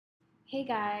Hey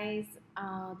guys,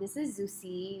 this is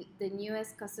Zoussi, the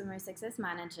newest customer success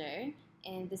manager,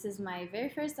 and this is my very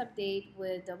first update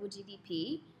with Double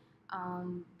GDP.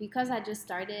 Because I just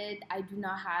started, I do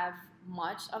not have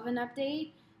much of an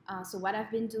update. So what I've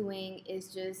been doing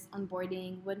is just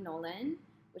onboarding with Nolan,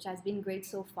 which has been great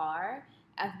so far.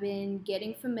 I've been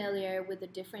getting familiar with the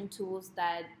different tools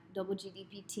that Double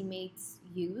GDP teammates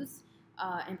use,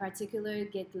 in particular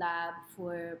GitLab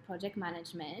for project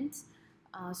management.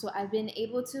 So I've been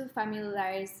able to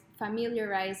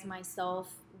familiarize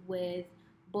myself with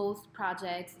both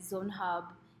projects, Zone Hub,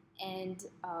 and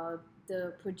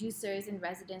the producers and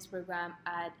residents program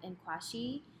at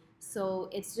Nkwashi. So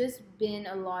it's just been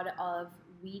a lot of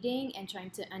reading and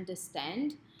trying to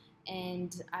understand.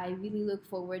 And I really look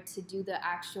forward to do the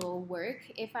actual work,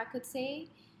 if I could say.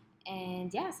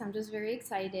 And yes, I'm just very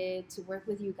excited to work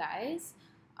with you guys.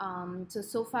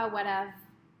 So far, what I've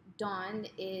done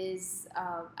is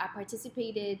I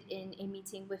participated in a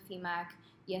meeting with FEMAC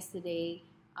yesterday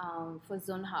for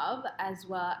Zone Hub, as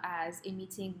well as a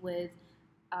meeting with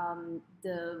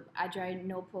the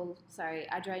Adrianopol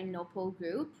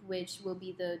Group, which will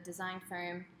be the design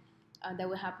firm that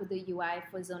will help with the UI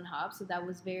for Zone Hub. So that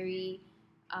was very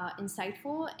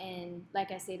insightful, and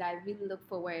like I said, I really look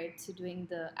forward to doing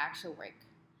the actual work.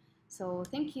 So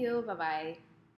thank you. Bye bye.